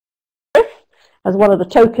as one of the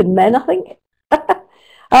token men, I think.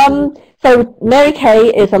 So Mary Kay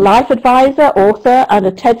is a life advisor, author, and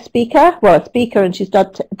a TED speaker. Well, a speaker, and she's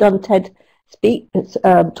done TED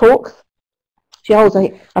talks. She holds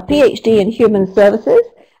a PhD in human services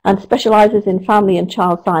and specializes in family and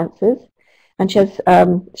child sciences. And she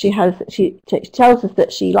tells us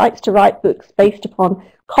that she likes to write books based upon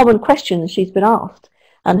common questions she's been asked.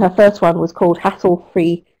 And her first one was called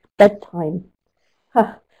Hassle-Free Bedtime.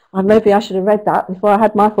 Maybe I should have read that before I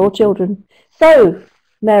had my 4 children. So,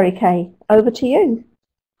 Mary Kay, over to you.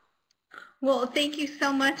 Well, thank you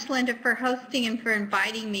so much, Linda, for hosting and for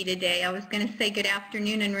inviting me today. I was going to say good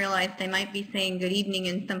afternoon and realized I might be saying good evening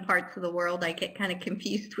in some parts of the world. I get kind of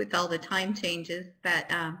confused with all the time changes.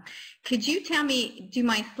 But could you tell me, do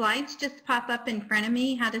my slides just pop up in front of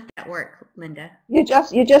me? How does that work, Linda? You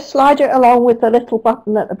just slide it along with the little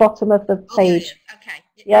button at the bottom of the page. Okay.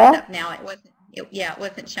 Yeah. Up now. It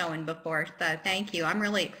wasn't showing before. So thank you. I'm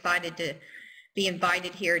really excited to be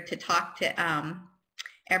invited here to talk to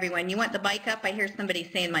everyone. You want the mic up? I hear somebody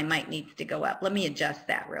saying my mic needs to go up. Let me adjust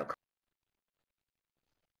that real quick.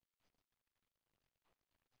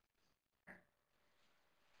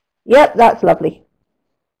 Yep, that's lovely.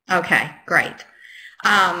 Okay, great.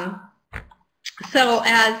 So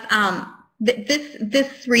as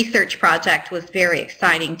this research project was very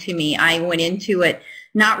exciting to me. I went into it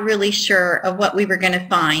not really sure of what we were going to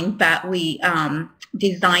find, but we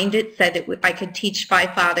designed it so that I could teach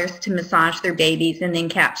 5 fathers to massage their babies and then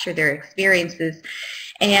capture their experiences.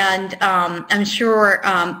 And I'm sure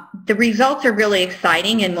the results are really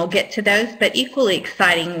exciting, and we'll get to those, but equally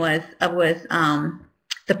exciting was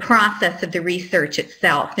the process of the research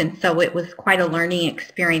itself. And so it was quite a learning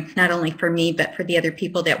experience, not only for me, but for the other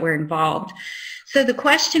people that were involved. So the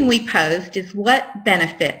question we posed is, what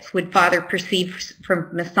benefits would father perceive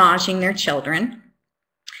from massaging their children?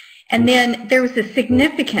 And then there was a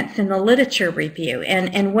significance in the literature review.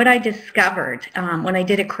 And what I discovered when I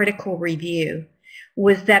did a critical review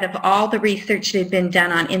was that of all the research that had been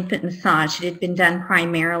done on infant massage, it had been done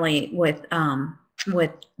primarily with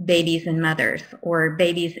babies and mothers, or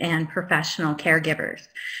babies and professional caregivers.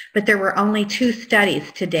 But there were only 2 studies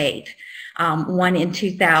to date, one in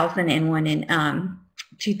 2000 and one in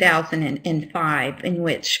 2005, in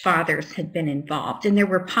which fathers had been involved. And there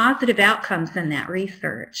were positive outcomes in that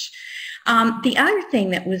research. The other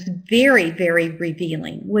thing that was very, very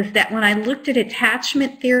revealing was that when I looked at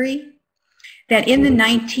attachment theory, that in the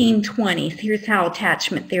 1920s, here's how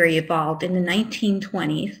attachment theory evolved. In the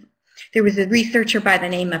 1920s, there was a researcher by the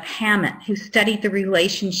name of Hammett who studied the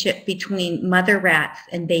relationship between mother rats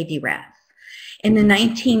and baby rats. In the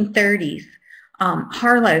 1930s,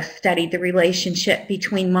 Harlow studied the relationship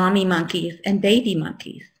between mommy monkeys and baby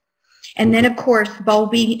monkeys. And then, of course,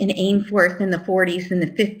 Bowlby and Ainsworth in the 40s and the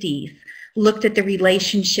 50s looked at the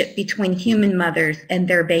relationship between human mothers and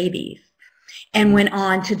their babies, and went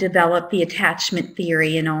on to develop the attachment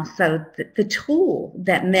theory and also the tool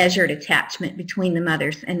that measured attachment between the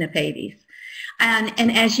mothers and the babies.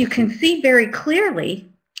 And as you can see very clearly,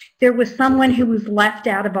 there was someone who was left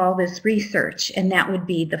out of all this research, and that would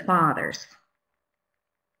be the fathers.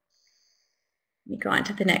 Let me go on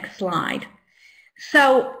to the next slide.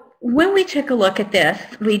 So when we took a look at this,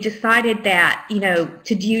 we decided that,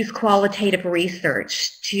 to use qualitative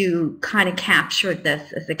research to kind of capture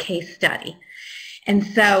this as a case study. And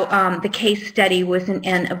so the case study was an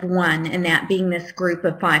N of 1, and that being this group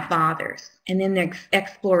of 5 fathers, and then the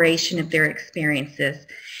exploration of their experiences.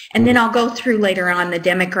 And then I'll go through later on the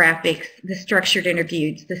demographics, the structured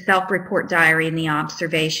interviews, the self-report diary, and the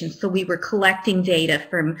observations. So we were collecting data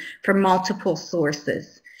from multiple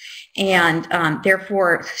sources, and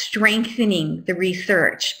therefore strengthening the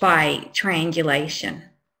research by triangulation.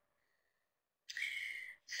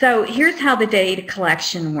 So here's how the data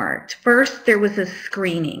collection worked. First, there was a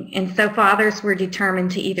screening, and so fathers were determined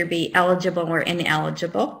to either be eligible or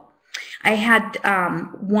ineligible. I had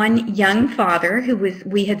one young father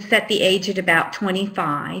we had set the age at about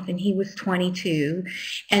 25, and he was 22.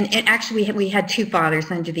 And actually, we had 2 fathers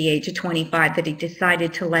under the age of 25 that he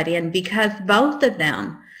decided to let in, because both of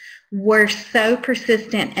them were so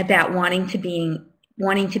persistent about wanting to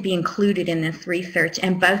be included in this research,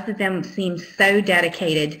 and both of them seemed so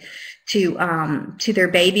dedicated to their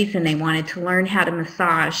babies, and they wanted to learn how to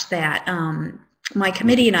massage, that my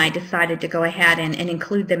committee and I decided to go ahead and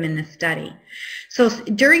include them in the study. So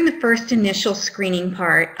during the first initial screening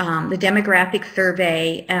part, the demographic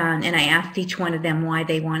survey, and I asked each one of them why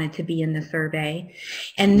they wanted to be in the survey.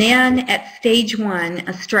 And then at stage 1,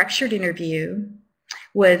 a structured interview,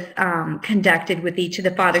 conducted with each of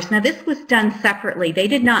the fathers. Now, this was done separately. They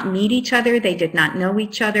did not meet each other. They did not know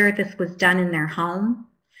each other. This was done in their home,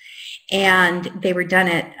 and they were done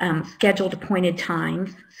at scheduled appointed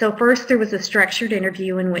times. So first there was a structured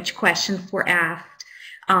interview in which questions were asked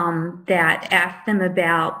that asked them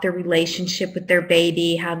about their relationship with their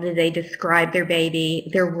baby, how did they describe their baby,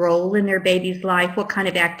 their role in their baby's life, what kind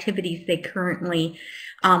of activities they currently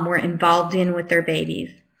were involved in with their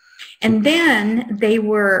babies. And then they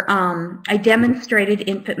were, I demonstrated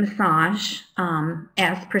infant massage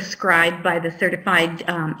as prescribed by the Certified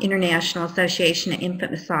International Association of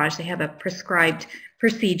Infant Massage. They have a prescribed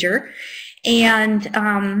procedure. And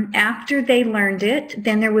after they learned it,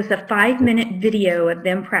 then there was a 5-minute video of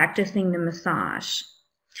them practicing the massage.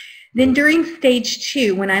 Then during stage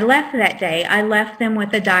 2, when I left that day, I left them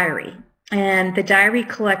with a diary. And the diary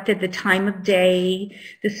collected the time of day,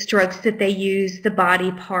 the strokes that they used, the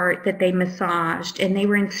body part that they massaged, and they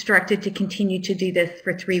were instructed to continue to do this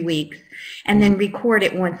for 3 weeks and then record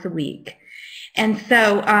it once a week. And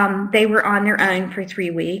so they were on their own for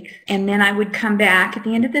 3 weeks, and then I would come back at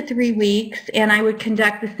the end of the 3 weeks and I would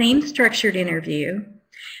conduct the same structured interview,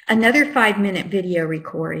 another 5-minute video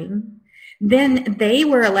recording. Then they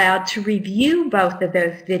were allowed to review both of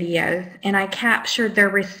those videos, and I captured their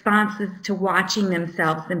responses to watching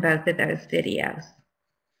themselves in both of those videos.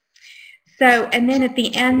 So, and then at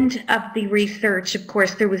the end of the research, of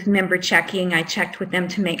course, there was member checking. I checked with them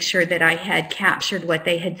to make sure that I had captured what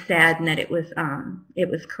they had said and that it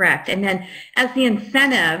was correct. And then as the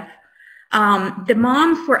incentive, the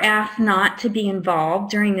moms were asked not to be involved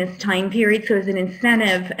during this time period. So as an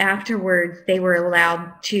incentive afterwards, they were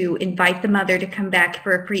allowed to invite the mother to come back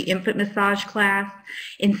for a pre-infant massage class.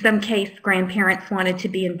 In some case, grandparents wanted to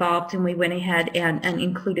be involved, and we went ahead and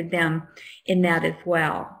included them in that as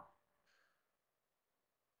well.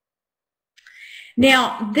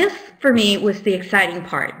 Now, this for me was the exciting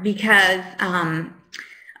part, because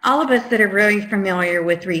all of us that are very familiar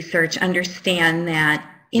with research understand that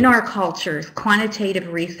in our cultures, quantitative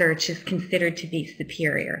research is considered to be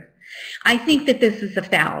superior. I think that this is a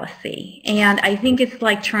fallacy, and I think it's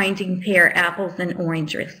like trying to compare apples and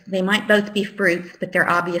oranges. They might both be fruits, but they're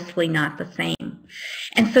obviously not the same.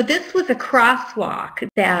 And so this was a crosswalk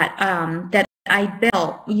that, that I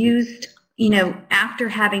built, used after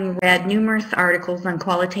having read numerous articles on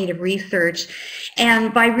qualitative research,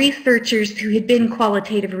 and by researchers who had been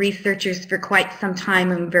qualitative researchers for quite some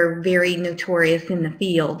time and were very notorious in the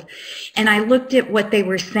field. And I looked at what they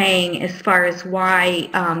were saying as far as why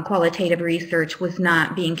qualitative research was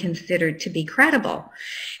not being considered to be credible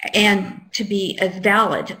and to be as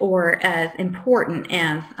valid or as important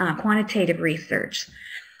as quantitative research.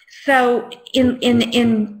 So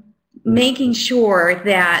in making sure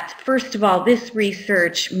that, first of all, this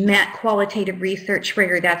research met qualitative research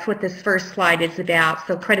rigor. That's what this first slide is about.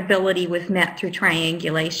 So credibility was met through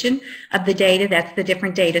triangulation of the data. That's the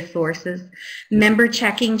different data sources. Member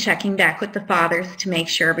checking back with the fathers to make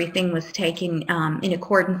sure everything was taken in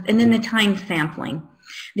accordance. And then the time sampling.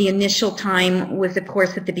 The initial time was, of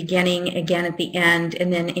course, at the beginning, again at the end,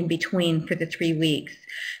 and then in between for the 3 weeks.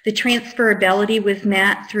 The transferability was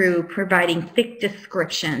met through providing thick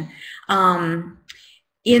description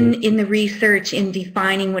in the research, in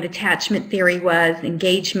defining what attachment theory was,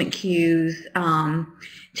 engagement cues,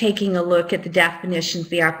 taking a look at the definitions,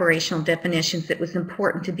 the operational definitions. It was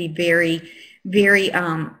important to be very, very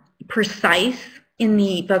precise in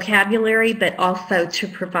the vocabulary, but also to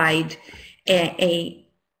provide a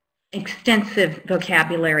extensive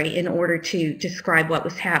vocabulary in order to describe what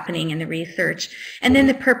was happening in the research. And then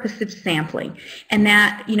the purpose of sampling. And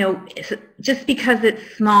that, just because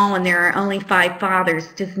it's small and there are only 5 fathers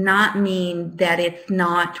does not mean that it's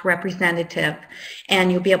not representative. And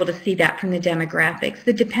you'll be able to see that from the demographics.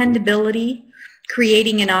 The dependability,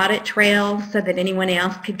 creating an audit trail so that anyone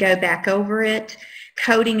else could go back over it.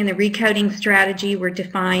 Coding and the recoding strategy were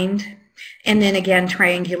defined. And then again,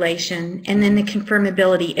 triangulation. And then the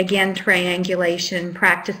confirmability, again, triangulation,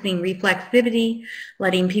 practicing reflexivity,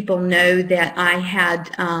 letting people know that I had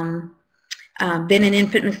been an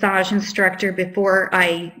infant massage instructor before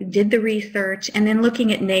I did the research, and then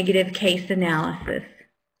looking at negative case analysis.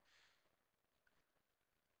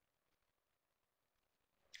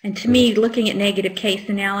 And to me, looking at negative case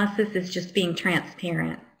analysis is just being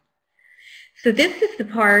transparent. So this is the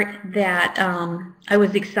part that I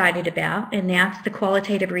was excited about, and that's the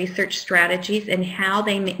qualitative research strategies and how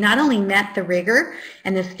they not only met the rigor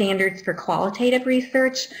and the standards for qualitative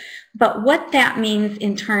research, but what that means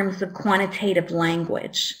in terms of quantitative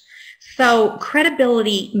language. So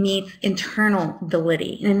credibility meets internal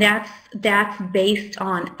validity, and that's based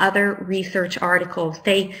on other research articles.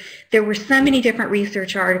 There were so many different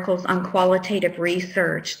research articles on qualitative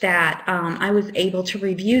research that I was able to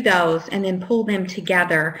review those and then pull them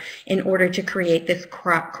together in order to create this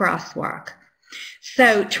crosswalk.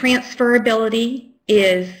 So transferability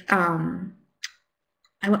is, I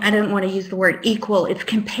don't want to use the word equal, it's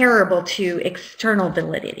comparable to external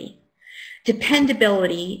validity.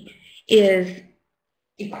 Dependability is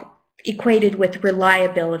equated with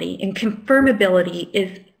reliability, and confirmability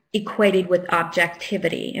is equated with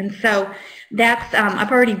objectivity. And so that's,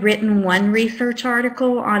 I've already written one research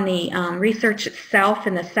article on the research itself,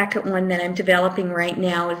 and the second one that I'm developing right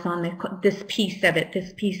now is on this piece of it,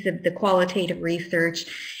 this piece of the qualitative research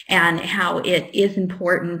and how it is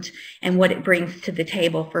important and what it brings to the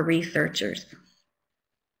table for researchers.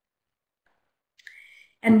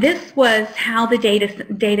 And this was how the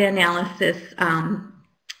data analysis,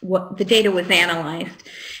 what the data was analyzed.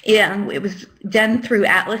 It was done through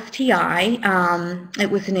Atlas TI.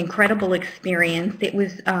 It was an incredible experience. It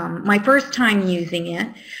was my first time using it.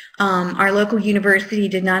 Our local university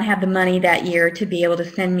did not have the money that year to be able to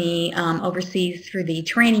send me overseas for the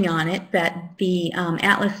training on it, but the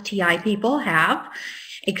Atlas TI people have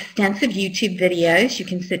extensive YouTube videos. You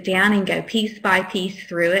can sit down and go piece by piece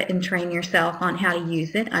through it and train yourself on how to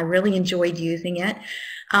use it. I really enjoyed using it.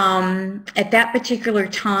 At that particular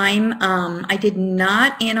time, I did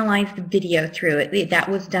not analyze the video through it. That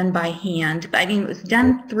was done by hand, but I mean, it was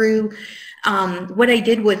done through, what I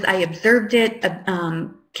did was I observed it,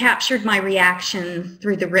 captured my reactions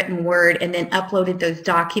through the written word, and then uploaded those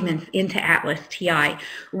documents into Atlas TI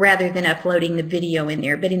rather than uploading the video in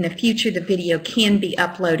there. But in the future, the video can be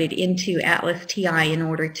uploaded into Atlas TI in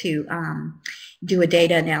order to do a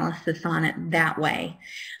data analysis on it that way.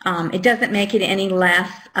 It doesn't make it any less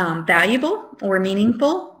valuable or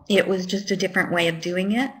meaningful. It was just a different way of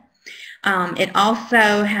doing it. It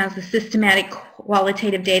also has a systematic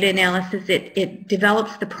qualitative data analysis. It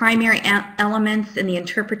develops the primary elements and the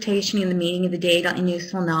interpretation and the meaning of the data and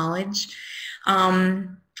useful knowledge.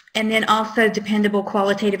 And then also dependable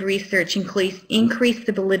qualitative research increase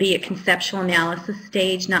the validity at conceptual analysis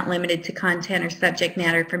stage, not limited to content or subject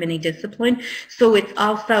matter from any discipline. So it's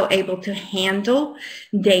also able to handle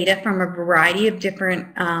data from a variety of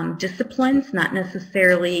different disciplines, not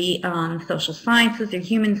necessarily social sciences or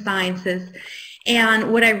human sciences.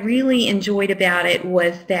 And what I really enjoyed about it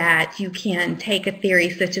was that you can take a theory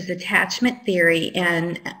such as attachment theory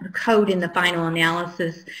and code in the final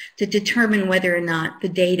analysis to determine whether or not the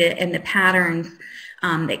data and the patterns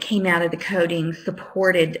that came out of the coding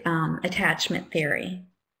supported attachment theory.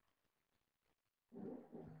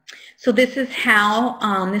 So this is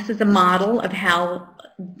how, this is a model of how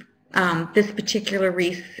this particular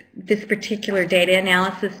data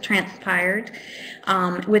analysis transpired.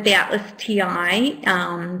 With Atlas TI,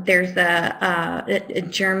 there's a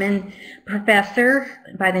German professor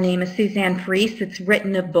by the name of Suzanne Fries that's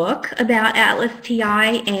written a book about Atlas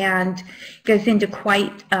TI and goes into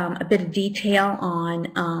quite a bit of detail on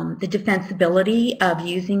the defensibility of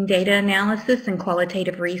using data analysis and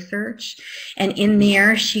qualitative research. And in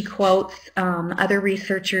there, she quotes other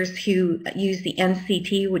researchers who use the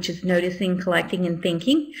NCT, which is noticing, collecting, and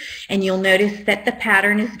thinking. And you'll notice that the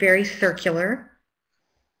pattern is very circular.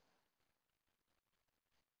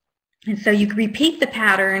 And so you repeat the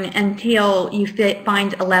pattern until you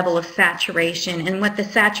find a level of saturation. And what the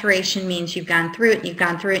saturation means, you've gone through it, you've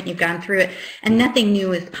gone through it, and you've gone through it, and nothing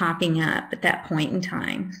new is popping up at that point in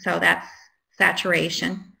time. So that's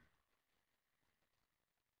saturation.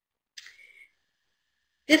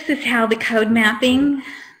 This is how the code mapping,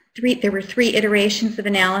 there were 3 iterations of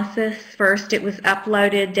analysis. First, it was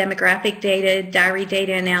uploaded, demographic data, diary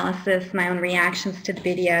data analysis, my own reactions to the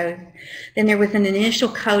videos. Then there was an initial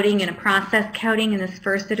coding and a process coding in this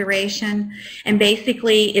first iteration. And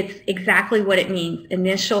basically, it's exactly what it means,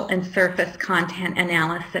 initial and surface content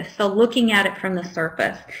analysis. So looking at it from the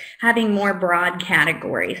surface, having more broad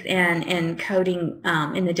categories and coding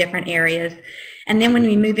in the different areas. And then when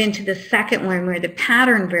we move into the second one, where the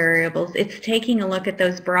pattern variables, it's taking a look at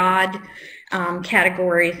those broad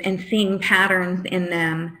categories and seeing patterns in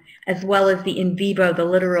them, as well as the in vivo, the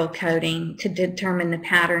literal coding, to determine the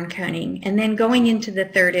pattern coding. And then going into the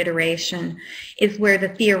third iteration is where the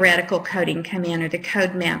theoretical coding come in, or the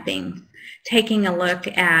code mapping, taking a look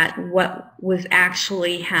at what was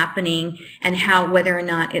actually happening and how, whether or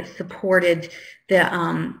not it supported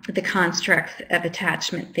the constructs of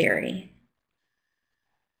attachment theory.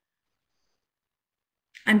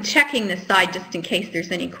 I'm checking the slide just in case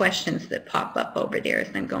there's any questions that pop up over there as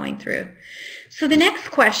I'm going through. So the next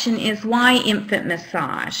question is, why infant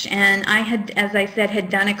massage? And I had, as I said, had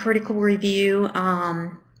done a critical review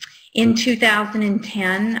in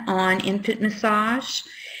 2010 on infant massage.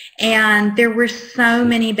 And there were so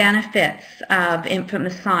many benefits of infant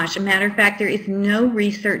massage. As a matter of fact, there is no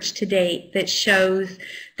research to date that shows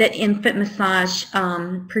that infant massage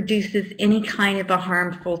produces any kind of a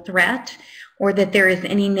harmful threat, or that there is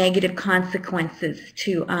any negative consequences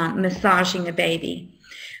to massaging a baby.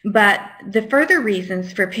 But the further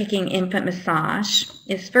reasons for picking infant massage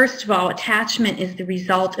is, first of all, attachment is the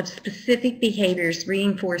result of specific behaviors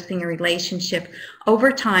reinforcing a relationship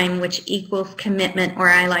over time, which equals commitment, or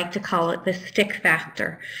I like to call it the stick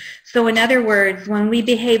factor. So in other words, when we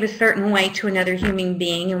behave a certain way to another human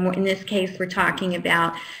being, and in this case we're talking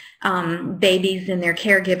about babies and their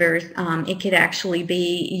caregivers, it could actually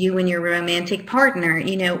be you and your romantic partner.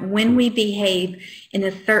 You know, when we behave in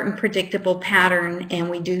a certain predictable pattern and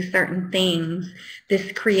we do certain things,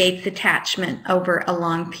 this creates attachment over a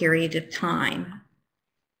long period of time.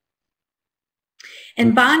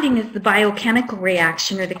 And bonding is the biochemical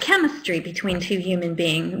reaction or the chemistry between two human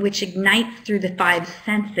beings, which ignites through the five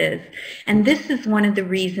senses. And this is one of the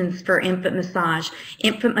reasons for infant massage.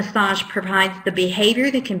 Infant massage provides the behavior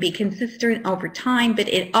that can be consistent over time, but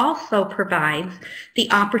it also provides the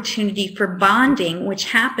opportunity for bonding,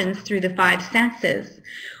 which happens through the five senses.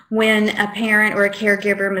 When a parent or a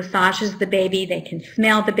caregiver massages the baby, they can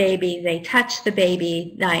smell the baby, they touch the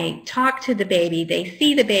baby, they talk to the baby, they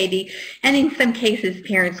see the baby, and in some cases,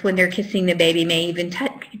 parents, when they're kissing the baby, may even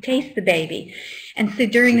taste the baby. And so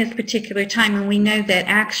during this particular time, and we know that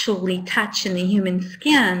actually touch in the human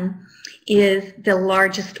skin is the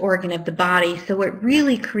largest organ of the body, so it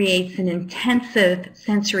really creates an intensive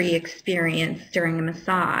sensory experience during a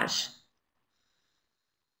massage.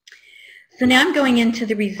 So now I'm going into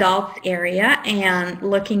the results area and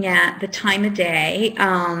looking at the time of day.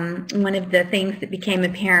 One of the things that became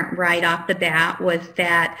apparent right off the bat was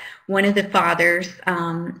that one of the fathers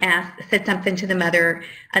said something to the mother.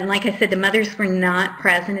 And like I said, the mothers were not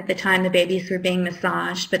present at the time the babies were being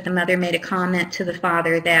massaged, but the mother made a comment to the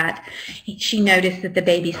father that she noticed that the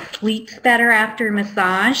baby sleeps better after a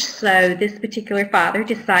massage. So this particular father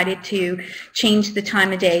decided to change the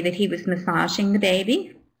time of day that he was massaging the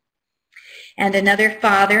baby. And another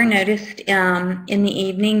father noticed in the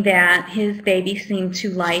evening that his baby seemed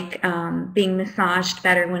to like being massaged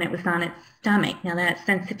better when it was on its stomach. Now that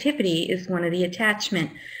sensitivity is one of the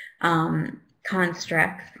attachment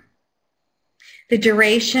constructs. The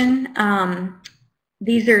duration,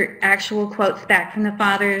 these are actual quotes back from the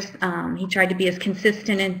fathers. He tried to be as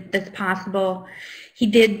consistent as possible. He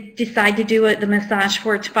did decide to do the massage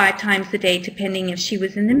 4 to 5 times a day, depending if she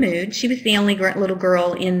was in the mood. She was the only little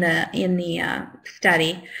girl in the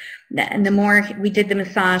study. And the more we did the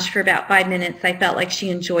massage for about 5 minutes, I felt like she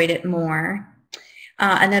enjoyed it more.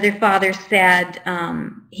 Another father said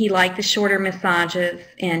he liked the shorter massages,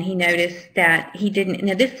 and he noticed that he didn't.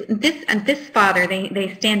 Now this father,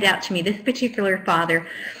 they stand out to me. This particular father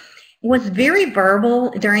was very verbal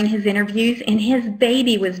during his interviews, and his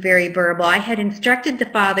baby was very verbal. I had instructed the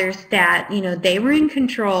fathers that, you know, they were in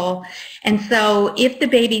control, and so if the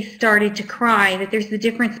baby started to cry, that there's the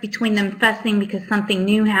difference between them fussing because something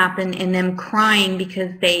new happened and them crying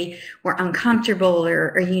because they were uncomfortable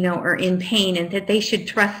or you know, or in pain, and that they should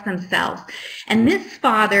trust themselves. And this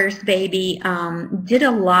father's baby did a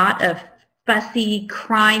lot of fussy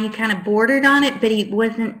crying. He kind of bordered on it, but he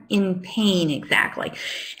wasn't in pain exactly.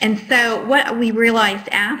 And so what we realized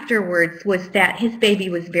afterwards was that his baby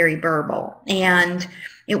was very verbal. And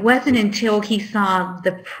it wasn't until he saw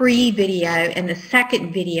the pre-video and the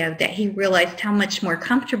second video that he realized how much more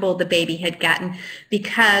comfortable the baby had gotten,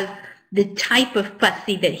 because the type of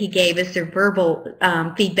fussy that he gave us, or verbal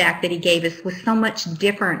feedback that he gave us, was so much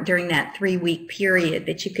different during that 3-week period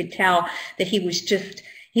that you could tell that he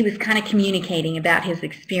was kind of communicating about his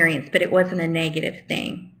experience, but it wasn't a negative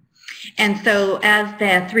thing. And so as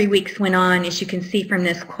the 3 weeks went on, as you can see from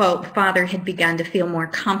this quote, father had begun to feel more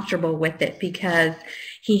comfortable with it because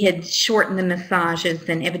he had shortened the massages,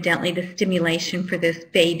 and evidently the stimulation for this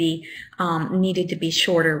baby needed to be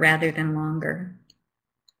shorter rather than longer.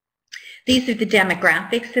 These are the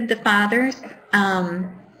demographics of the fathers.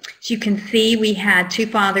 As you can see, we had 2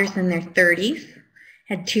 fathers in their 30s.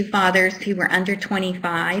 Had 2 fathers who were under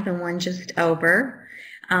 25 and one just over.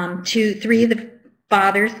 3 of the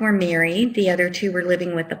fathers were married. The other 2 were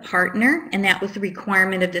living with a partner, and that was the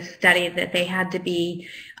requirement of the study, that they had to be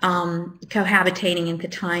cohabitating at the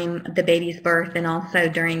time of the baby's birth and also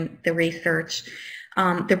during the research.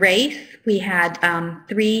 The race, we had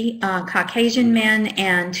 3 Caucasian men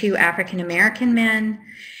and 2 African American men,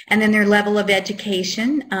 and then their level of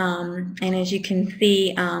education. And as you can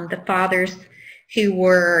see, the fathers who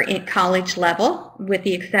were at college level, with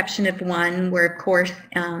the exception of one, were of course,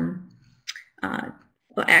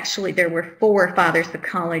 well, actually there were 4 fathers of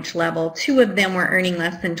college level. 2 of them were earning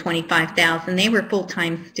less than $25,000. They were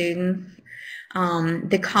full-time students.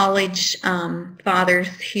 The college fathers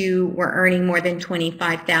who were earning more than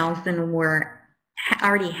 $25,000 were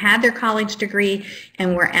already had their college degree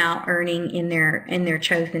and were out earning in their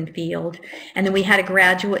chosen field. And then we had a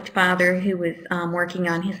graduate father who was working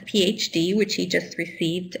on his PhD, which he just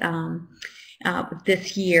received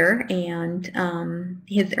this year, and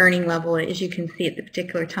his earning level, as you can see at the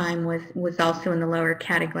particular time, was also in the lower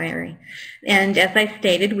category. And as I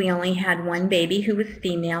stated, we only had 1 baby who was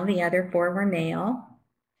female, the other 4 were male.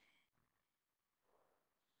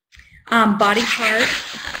 Body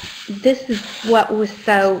parts. This is what was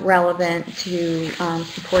so relevant to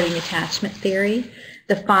supporting attachment theory.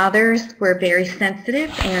 The fathers were very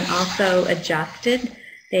sensitive and also adjusted.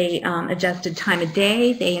 They adjusted time of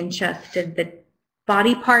day. They adjusted the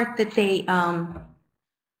body part that they,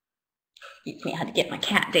 excuse me, I had to get my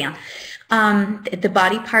cat down. The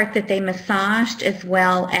body part that they massaged, as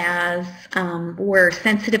well as were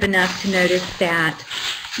sensitive enough to notice that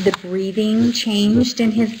the breathing changed in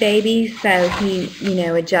his baby, so he,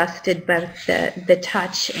 adjusted both the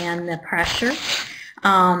touch and the pressure.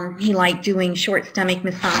 He liked doing short stomach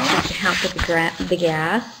massages to help with the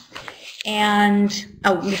gas. And,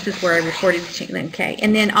 oh, this is where I recorded the chicken. Okay.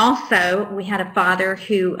 And then also, we had a father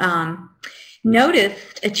who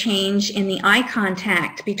noticed a change in the eye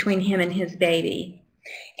contact between him and his baby.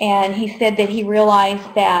 And he said that he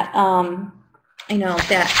realized that,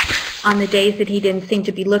 that on the days that he didn't seem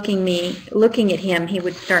to be looking at him, he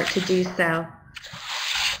would start to do so.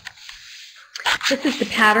 This is the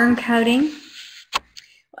pattern coding.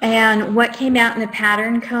 And what came out in the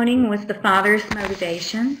pattern coding was the father's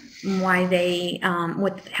motivation, why they,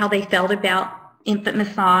 how they felt about infant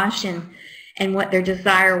massage and what their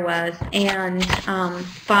desire was. And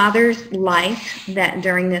fathers liked that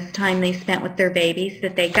during this time they spent with their babies,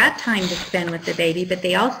 that they got time to spend with the baby, but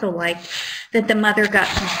they also liked that the mother got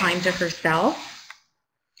some time to herself.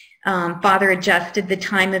 Father adjusted the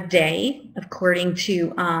time of day according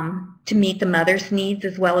to meet the mother's needs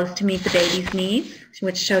as well as to meet the baby's needs,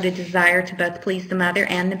 which showed a desire to both please the mother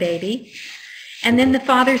and the baby. And then the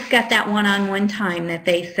fathers got that one-on-one time that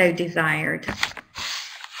they so desired.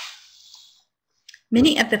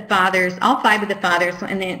 Many of the fathers, all 5 of the fathers,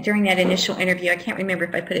 and then during that initial interview, I can't remember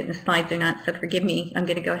if I put it in the slides or not, so forgive me. I'm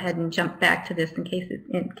going to go ahead and jump back to this in case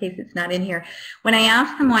it's not in here. When I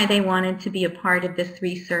asked them why they wanted to be a part of this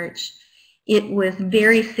research, it was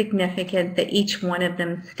very significant that each one of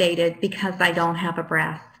them stated, because I don't have a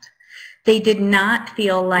breast. They did not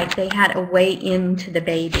feel like they had a way into the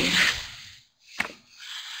baby.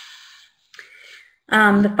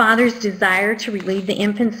 The father's desire to relieve the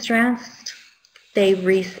infant's stress. They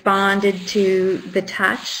responded to the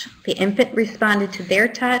touch. The infant responded to their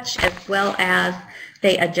touch, as well as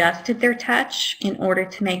they adjusted their touch in order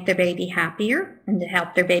to make their baby happier and to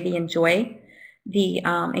help their baby enjoy the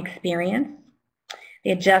experience.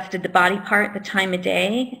 They adjusted the body part, the time of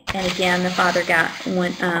day, and again, the father got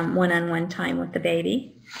one-on-one time with the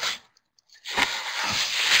baby.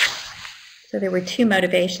 So there were 2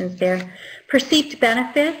 motivations there. Perceived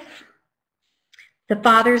benefits. The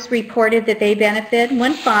fathers reported that they benefited.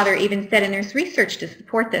 One father even said, and there's research to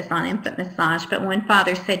support this on infant massage, but one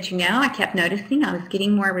father said, I kept noticing I was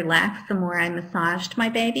getting more relaxed the more I massaged my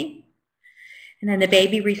baby. And then the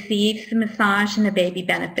baby receives the massage and the baby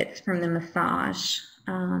benefits from the massage.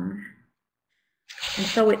 And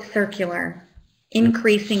so it's circular,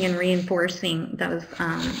 increasing and reinforcing those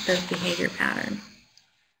behavior patterns.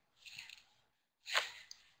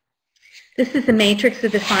 This is a matrix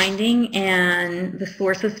of the finding and the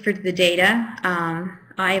sources for the data.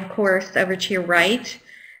 I, of course, over to your right,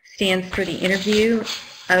 stands for the interview,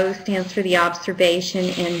 O stands for the observation,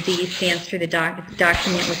 and D stands for the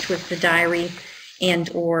document, which was the diary and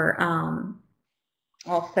or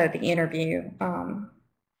also the interview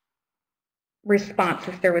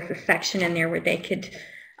responses. There was a section in there where they could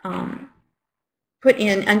put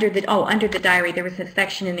in under the diary, there was a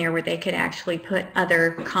section in there where they could actually put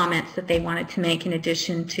other comments that they wanted to make in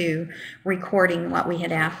addition to recording what we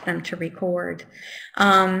had asked them to record.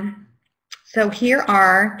 So here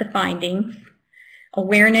are the findings.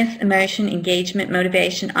 Awareness, emotion, engagement,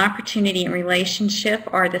 motivation, opportunity, and relationship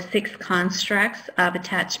are the 6 constructs of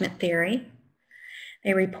attachment theory.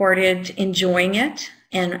 They reported enjoying it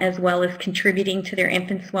and as well as contributing to their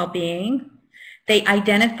infant's well-being. They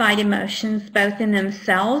identified emotions both in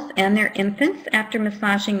themselves and their infants after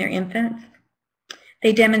massaging their infants.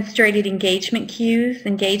 They demonstrated engagement cues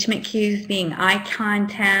being eye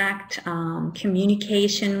contact,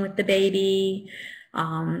 communication with the baby,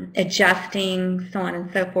 adjusting, so on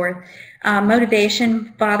and so forth.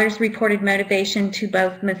 Motivation, fathers reported motivation to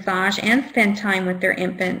both massage and spend time with their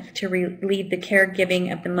infants to relieve the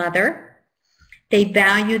caregiving of the mother. They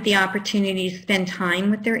valued the opportunity to spend time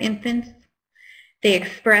with their infants. They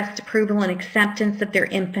expressed approval and acceptance of their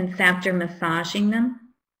infants after massaging them.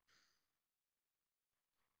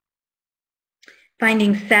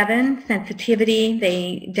 Finding 7, sensitivity.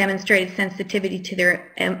 They demonstrated sensitivity to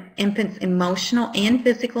their infant's emotional and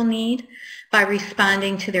physical need by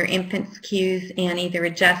responding to their infant's cues and either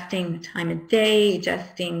adjusting the time of day,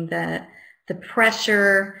 adjusting the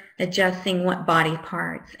pressure, adjusting what body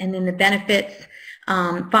parts. And then the benefits,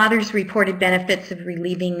 fathers reported benefits of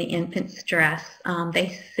relieving the infant's stress.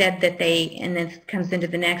 They said that they, and this comes into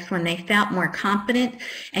the next one, they felt more confident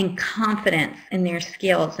and confidence in their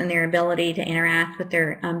skills and their ability to interact with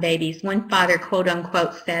their babies. One father, quote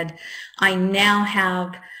unquote, said, "I now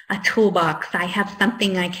have a toolbox. I have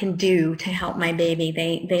something I can do to help my baby."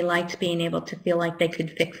 They liked being able to feel like they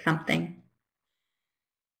could fix something.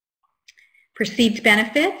 Perceived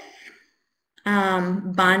benefits,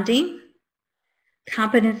 bonding,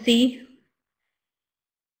 competency,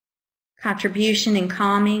 contribution and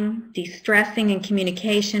calming, de-stressing and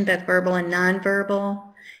communication, both verbal and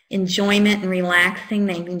nonverbal, enjoyment and relaxing.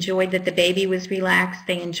 They enjoyed that the baby was relaxed.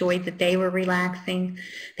 They enjoyed that they were relaxing.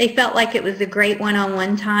 They felt like it was a great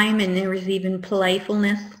one-on-one time, and there was even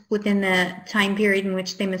playfulness within the time period in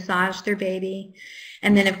which they massaged their baby.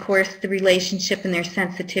 And then, of course, the relationship and their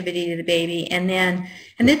sensitivity to the baby. And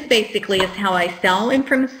this basically is how I sell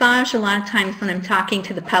infra massage. A lot of times when I'm talking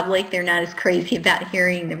to the public, they're not as crazy about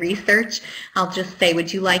hearing the research. I'll just say,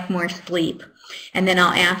 would you like more sleep? And then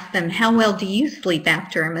I'll ask them, how well do you sleep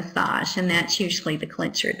after a massage? And that's usually the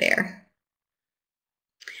clincher there.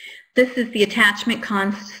 This is the attachment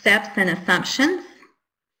concepts and assumptions,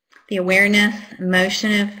 the awareness,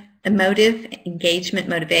 emotive, engagement,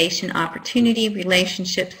 motivation, opportunity,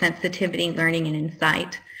 relationship, sensitivity, learning, and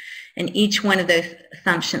insight. And each one of those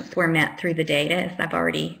assumptions were met through the data, as I've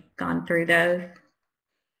already gone through those.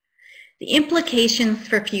 The implications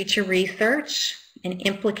for future research and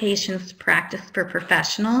implications for practice for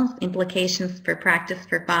professionals, implications for practice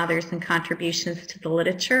for fathers, and contributions to the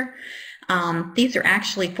literature. These are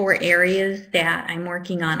actually 4 areas that I'm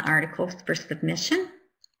working on articles for submission.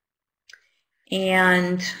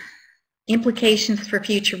 And implications for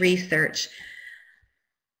future research.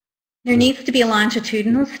 There needs to be a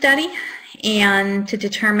longitudinal study and to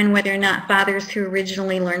determine whether or not fathers who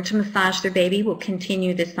originally learned to massage their baby will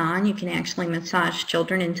continue this on. You can actually massage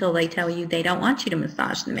children until they tell you they don't want you to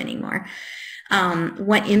massage them anymore.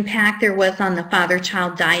 What impact there was on the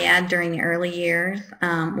father-child dyad during the early years.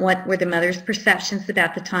 What were the mother's perceptions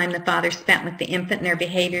about the time the father spent with the infant and their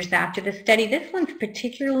behaviors after the study. This one's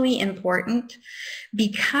particularly important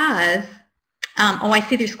because, I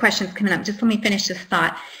see there's questions coming up. Just let me finish this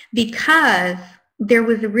thought. Because there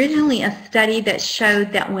was originally a study that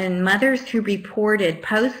showed that when mothers who reported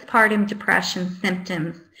postpartum depression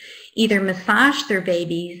symptoms either massage their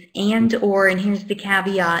babies and here's the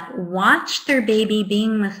caveat, watch their baby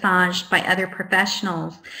being massaged by other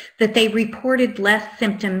professionals, that they reported less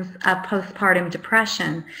symptoms of postpartum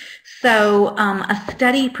depression. So a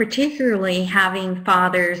study particularly having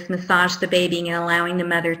fathers massage the baby and allowing the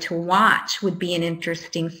mother to watch would be an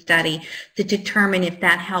interesting study to determine if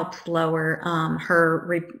that helps lower her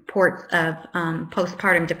reports of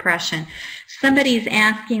postpartum depression. Somebody's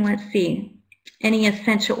asking, let's see, any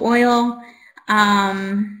essential oil.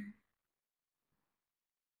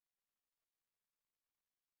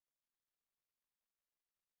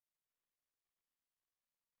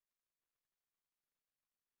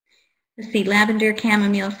 Let's see, lavender,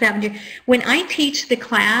 chamomile, lavender. When I teach the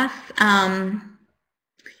class,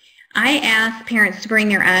 I ask parents to bring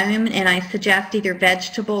their own, and I suggest either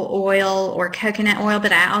vegetable oil or coconut oil,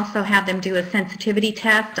 but I also have them do a sensitivity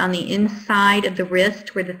test on the inside of the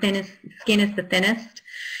wrist where the skin is the thinnest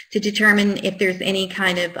to determine if there's any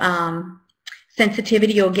kind of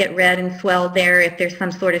sensitivity. You'll get red and swelled there if there's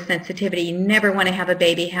some sort of sensitivity. You never want to have a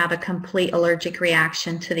baby have a complete allergic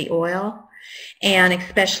reaction to the oil. And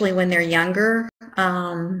especially when they're younger,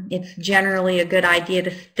 it's generally a good idea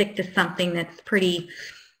to stick to something that's pretty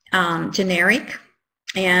generic.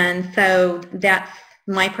 And so that's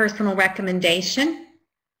my personal recommendation.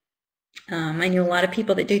 I know a lot of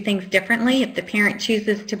people that do things differently. If the parent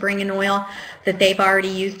chooses to bring an oil that they've already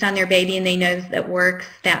used on their baby and they know that works,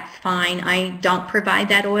 that's fine. I don't provide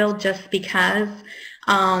that oil just because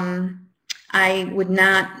I would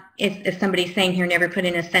not, if somebody's saying here, never put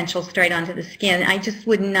an essential straight onto the skin, I just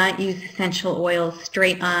would not use essential oils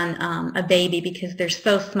straight on a baby because they're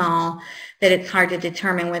so small that it's hard to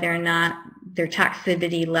determine whether or not their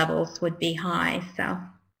toxicity levels would be high. So.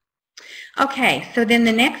 Okay, so then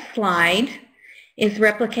the next slide is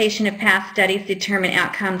replication of past studies determine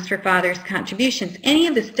outcomes for fathers' contributions. Any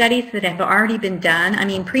of the studies that have already been done, I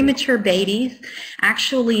mean, premature babies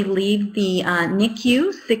actually leave the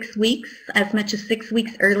NICU 6 weeks, as much as 6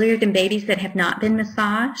 weeks earlier than babies that have not been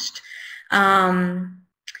massaged.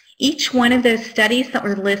 Each one of those studies that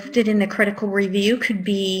were listed in the critical review could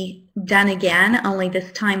be done again, only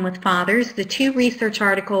this time with fathers. The 2 research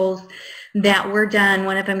articles that were done,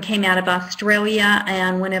 one of them came out of Australia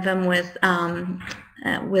and one of them was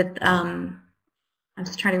with, I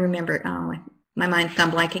was trying to remember, oh, my mind's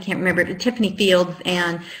gone blank, I can't remember, Tiffany Fields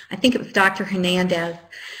and I think it was Dr. Hernandez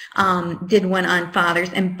did one on fathers,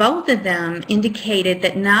 and both of them indicated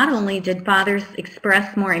that not only did fathers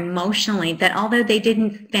express more emotionally, that although they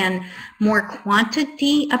didn't spend more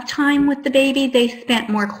quantity of time with the baby, they spent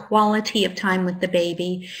more quality of time with the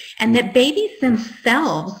baby, and that babies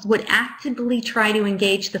themselves would actively try to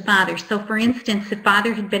engage the father. So for instance, the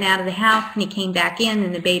father had been out of the house and he came back in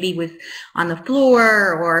and the baby was on the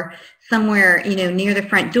floor or somewhere, you know, near the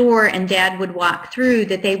front door, and dad would walk through,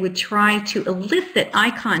 that they would try to elicit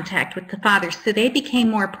eye contact with the father. So they became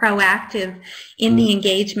more proactive in the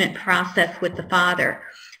engagement process with the father.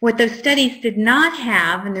 What those studies did not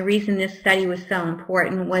have, and the reason this study was so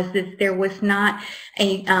important, was that there was not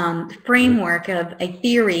a framework of a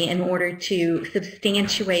theory in order to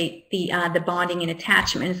substantiate the bonding and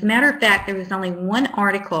attachment. As a matter of fact, there was only one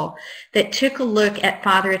article that took a look at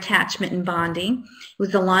father attachment and bonding. It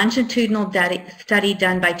was a longitudinal study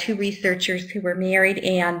done by 2 researchers who were married,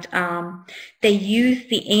 and they used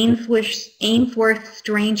the Ainsworth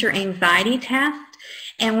Stranger Anxiety Test.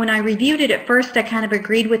 And when I reviewed it at first, I kind of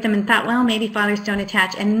agreed with them and thought, well, maybe fathers don't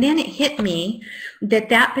attach. And then it hit me that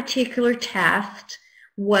that particular test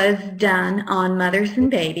was done on mothers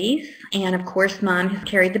and babies. And of course, mom has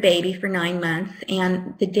carried the baby for 9 months.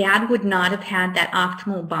 And the dad would not have had that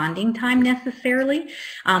optimal bonding time necessarily.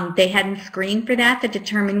 They hadn't screened for that to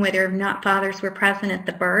determine whether or not fathers were present at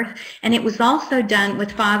the birth. And it was also done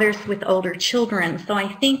with fathers with older children. So I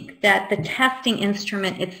think that the testing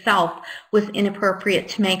instrument itself was inappropriate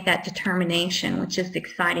to make that determination, which is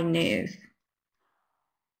exciting news.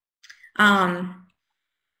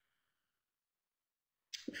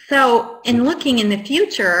 So in looking in the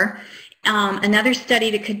future, another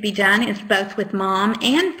study that could be done is both with mom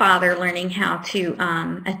and father learning how to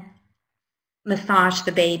massage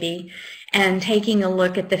the baby and taking a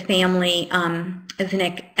look at the family as an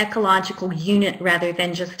ecological unit rather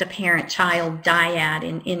than just a parent-child dyad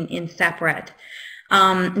in separate.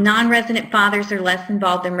 Non-resident fathers are less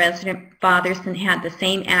involved than resident fathers and had the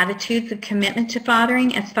same attitudes of commitment to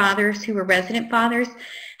fathering as fathers who were resident fathers.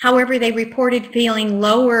 However, they reported feeling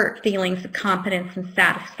lower feelings of competence and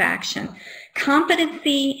satisfaction.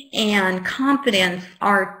 Competency and confidence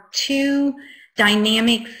are 2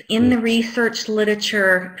 dynamics in the research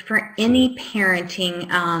literature for any parenting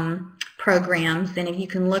programs. And if you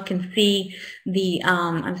can look and see the,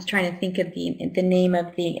 I was trying to think of the name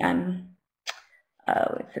of the,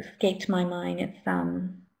 oh, it's escaped my mind. It's,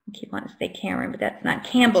 I keep wanting to say Cameron, but that's not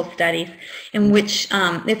Campbell studies, in which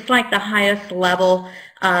it's like the highest level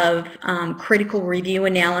of critical review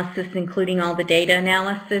analysis, including all the data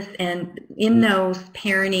analysis. And in those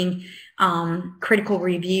parenting critical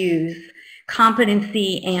reviews,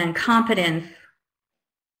 competency and competence,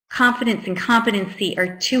 confidence and competency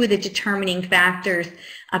are 2 of the determining factors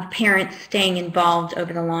of parents staying involved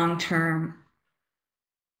over the long term.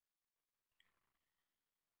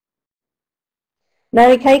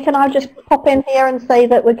 Mary Kay, can I just pop in here and say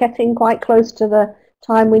that we're getting quite close to the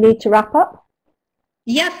time we need to wrap up?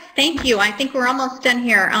 Yes, thank you. I think we're almost done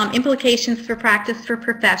here. Implications for practice for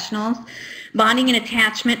professionals, bonding and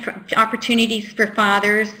attachment, opportunities for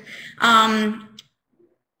fathers.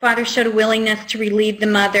 Fathers showed a willingness to relieve the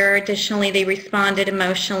mother. Additionally, they responded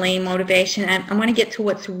emotionally, motivation. And I want to get to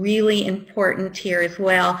what's really important here as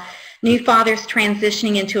well. New fathers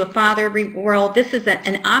transitioning into a father world. This is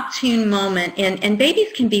an opportune moment, and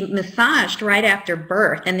babies can be massaged right after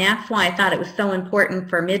birth, and that's why I thought it was so important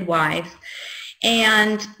for midwives.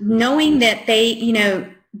 And knowing that they, you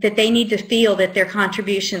know, that they need to feel that their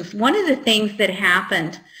contributions. One of the things that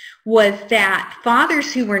happened was that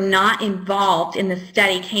fathers who were not involved in the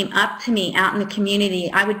study came up to me out in the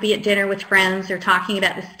community. I would be at dinner with friends or talking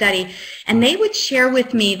about the study, and they would share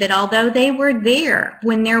with me that although they were there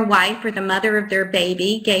when their wife or the mother of their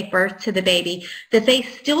baby gave birth to the baby, that they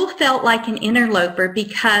still felt like an interloper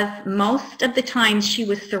because most of the time she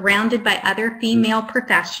was surrounded by other female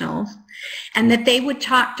professionals, and that they would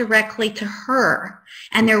talk directly to her,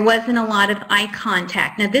 and there wasn't a lot of eye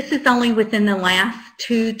contact. Now, this is only within the last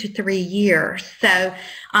 2 to 3 years. So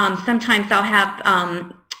sometimes I'll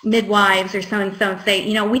have midwives or so-and-so say,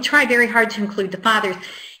 you know, we try very hard to include the fathers.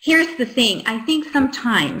 Here's the thing. I think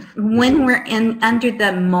sometimes when we're under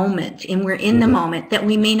the moment and we're in the moment, that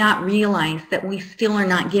we may not realize that we still are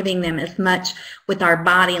not giving them as much with our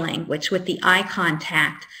body language, with the eye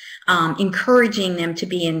contact, encouraging them to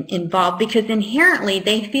be involved, because inherently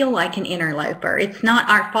they feel like an interloper. It's not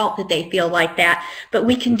our fault that they feel like that, but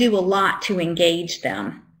we can do a lot to engage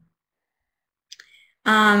them.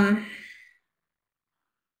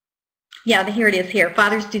 Yeah, here it is here.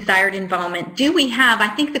 Father's desired involvement. Do we have, I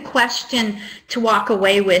think the question to walk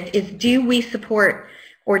away with is, do we support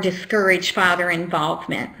or discourage father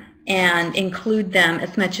involvement and include them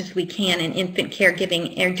as much as we can in infant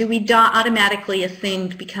caregiving? Or do we automatically assume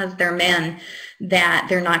because they're men that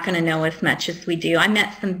they're not going to know as much as we do? I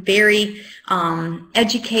met some very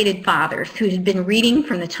educated fathers who had been reading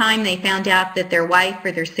from the time they found out that their wife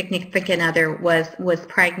or their significant other was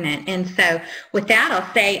pregnant. And so with that,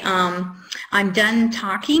 I'll say I'm done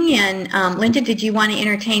talking. And Linda, did you want to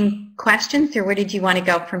entertain questions, or where did you want to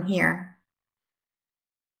go from here?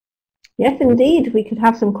 Yes, indeed. We could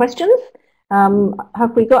have some questions.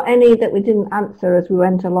 Have we got any that we didn't answer as we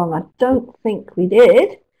went along? I don't think we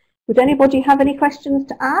did. Would anybody have any questions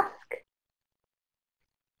to ask?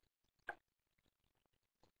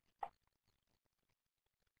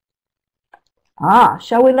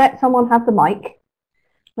 Shall we let someone have the mic?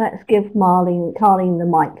 Let's give Carleen the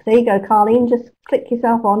mic. There you go, Carleen. Just click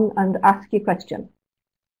yourself on and ask your question.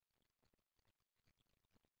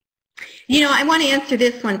 You know, I want to answer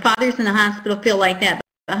this one. Fathers in the hospital feel like that.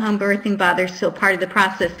 The home birthing fathers feel part of the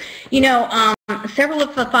process. You know, several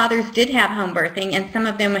of the fathers did have home birthing, and some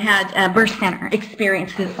of them had birth center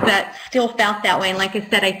experiences that still felt that way. And like I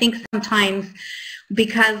said, I think sometimes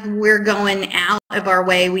because we're going out of our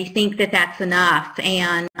way, we think that that's enough,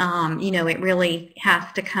 and you know, it really has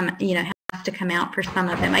to come. You know, has to come out for some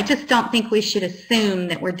of them. I just don't think we should assume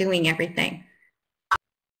that we're doing everything.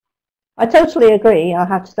 I totally agree, I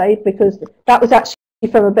have to say, because that was actually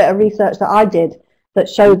from a bit of research that I did that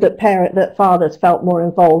showed that fathers felt more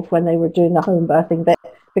involved when they were doing the home birthing bit,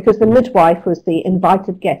 because the midwife was the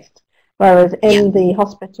invited guest, whereas in the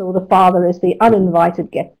hospital the father is the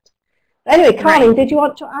uninvited guest. Anyway, Carleen, did you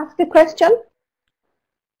want to ask a question?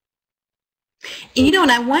 You know,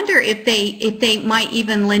 and I wonder if they might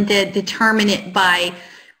even, Linda, determine it by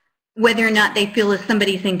whether or not they feel as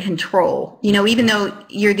somebody's in control. You know, even though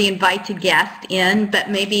you're the invited guest in, but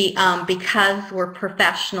maybe because we're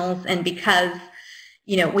professionals and because,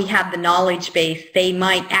 you know, we have the knowledge base, they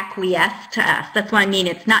might acquiesce to us. That's what I mean.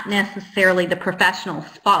 It's not necessarily the professional's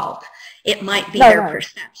fault. It might be their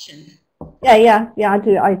perception. Yeah, I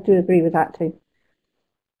do agree with that too.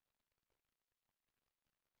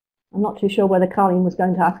 I'm not too sure whether Carleen was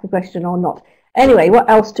going to ask a question or not. Anyway, what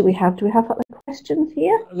else do we have? Do we have other questions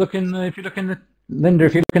here? If you look in the Linda,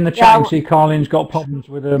 if you look in the chat, you see Carleen's got problems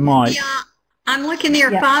with her mic. Yeah, I'm looking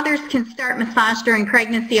there. Yeah. Fathers can start massage during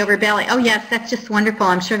pregnancy over belly. Oh yes, that's just wonderful.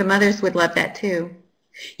 I'm sure the mothers would love that too.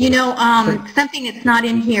 You know, something that's not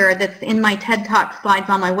in here, that's in my TED Talk slides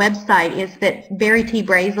on my website, is that Barry T.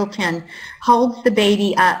 Brazelton holds the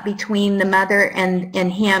baby up between the mother and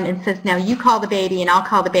him and says, now you call the baby and I'll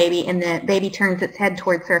call the baby, and the baby turns its head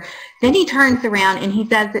towards her. Then he turns around and he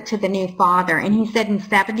does it to the new father, and he said in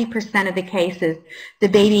 70% of the cases, the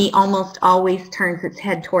baby almost always turns its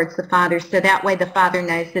head towards the father, so that way the father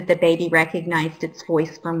knows that the baby recognized its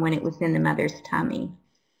voice from when it was in the mother's tummy.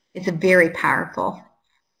 It's a very powerful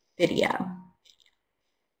video.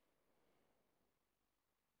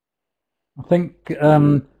 I think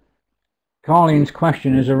Carleen's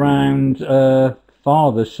question is around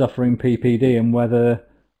fathers suffering PPD and whether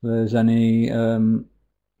there's any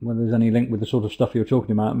link with the sort of stuff you're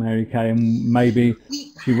talking about, Mary Kay, and maybe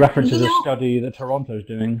she references a study that Toronto's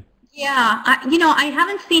doing. Yeah, you know, I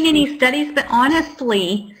haven't seen any studies, but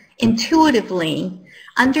honestly, intuitively,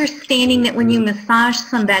 understanding that when you massage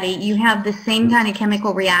somebody, you have the same kind of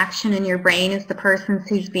chemical reaction in your brain as the person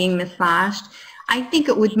who's being massaged, I think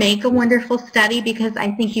it would make a wonderful study, because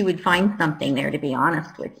I think you would find something there, to be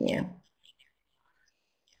honest with you.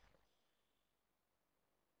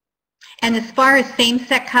 And as far as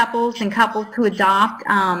same-sex couples and couples who adopt,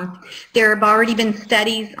 there have already been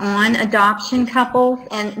studies on adoption couples,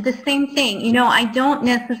 and the same thing. You know, I don't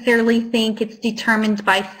necessarily think it's determined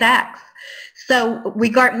by sex. So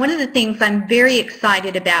one of the things I'm very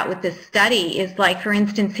excited about with this study is, like, for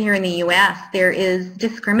instance, here in the U.S., there is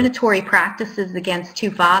discriminatory practices against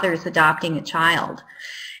two fathers adopting a child.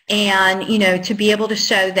 And, you know, to be able to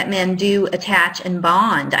show that men do attach and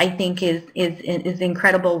bond, I think is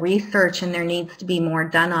incredible research, and there needs to be more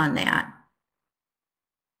done on that.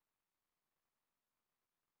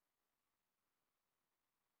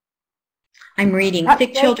 I'm reading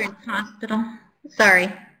Sick Children's Hospital.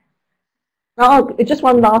 Sorry. Oh, just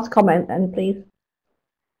one last comment then, please.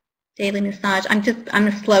 Daily massage. I'm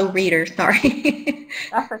a slow reader, sorry.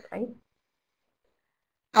 That's okay.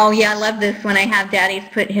 Oh yeah, I love this when I have daddies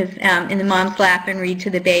put his in the mom's lap and read to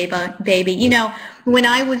the baby. You know, when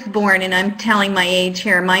I was born, and I'm telling my age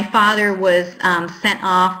here, my father was sent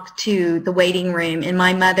off to the waiting room, and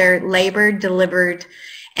my mother labored, delivered,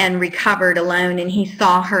 and recovered alone, and he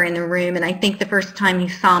saw her in the room, and I think the first time he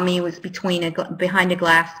saw me was behind a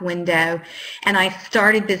glass window. And I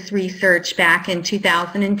started this research back in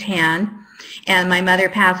 2010. And my mother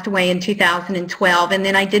passed away in 2012, and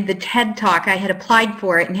then I did the TED Talk. I had applied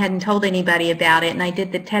for it and hadn't told anybody about it, and I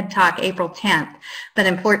did the TED Talk April 10th. But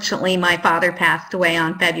unfortunately, my father passed away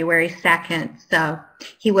on February 2nd, so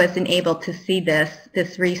he wasn't able to see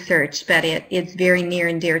this research, but it's very near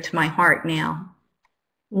and dear to my heart now.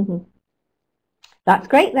 Mm-hmm. That's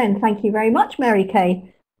great then. Thank you very much, Mary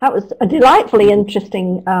Kay. That was a delightfully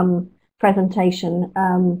interesting presentation,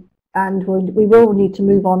 and we will need to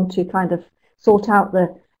move on to kind of sort out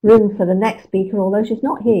the room for the next speaker, although she's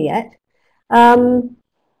not here yet.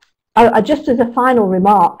 Just as a final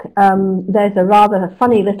remark, there's a rather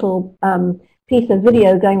funny little piece of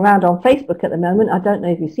video going around on Facebook at the moment, I don't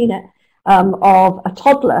know if you've seen it, of a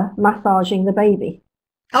toddler massaging the baby.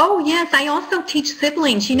 Oh yes, I also teach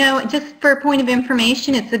siblings. You know, just for a point of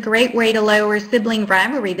information, it's a great way to lower sibling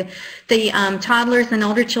rivalry. The toddlers and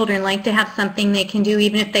older children like to have something they can do,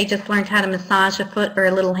 even if they just learned how to massage a foot or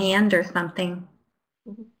a little hand or something.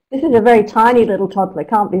 This is a very tiny little toddler,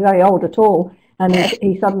 can't be very old at all, and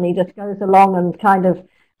he suddenly just goes along and kind of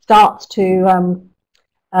starts to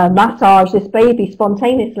massage this baby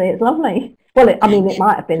spontaneously. It's lovely. Well, I mean, it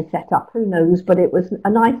might have been set up, who knows, but it was a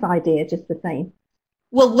nice idea just the same.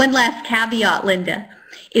 Well, one last caveat, Linda,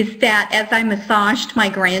 is that as I massaged my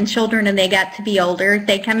grandchildren and they got to be older,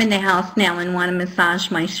 they come in the house now and want to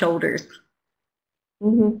massage my shoulders.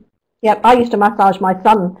 Mm-hmm. Yep, I used to massage my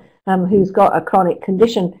son, who's got a chronic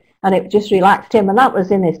condition, and it just relaxed him, and that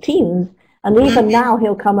was in his teens. And even now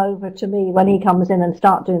he'll come over to me when he comes in and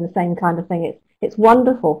start doing the same kind of thing. It's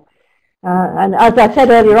wonderful. And as I said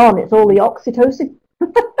earlier on, it's all the oxytocin.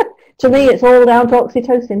 To me, it's all down to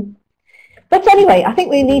oxytocin. But anyway, I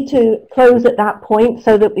think we need to close at that point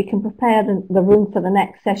so that we can prepare the room for the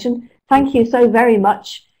next session. Thank you so very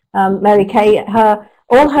much, Mary Kay.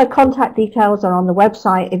 All her contact details are on the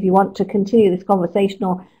website if you want to continue this conversation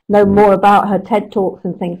or know more about her TED Talks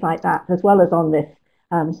and things like that, as well as on this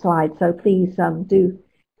slide. So please do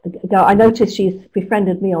go. I noticed she's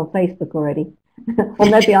befriended me on Facebook already. Or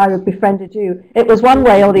maybe I have befriended you. It was one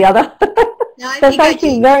way or the other. No, so thank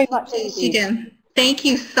you very much. Thank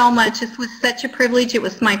you so much. This was such a privilege. It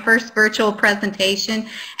was my first virtual presentation,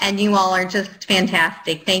 and you all are just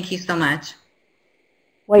fantastic. Thank you so much.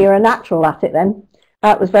 Well, you're a natural at it then.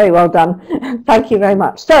 That was very well done. Thank you very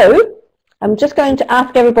much. So I'm just going to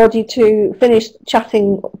ask everybody to finish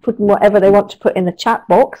chatting, putting whatever they want to put in the chat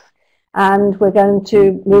box, and we're going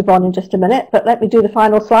to move on in just a minute. But let me do the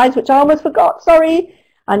final slides, which I almost forgot. Sorry.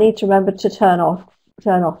 I need to remember to turn off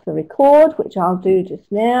the record, which I'll do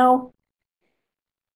just now.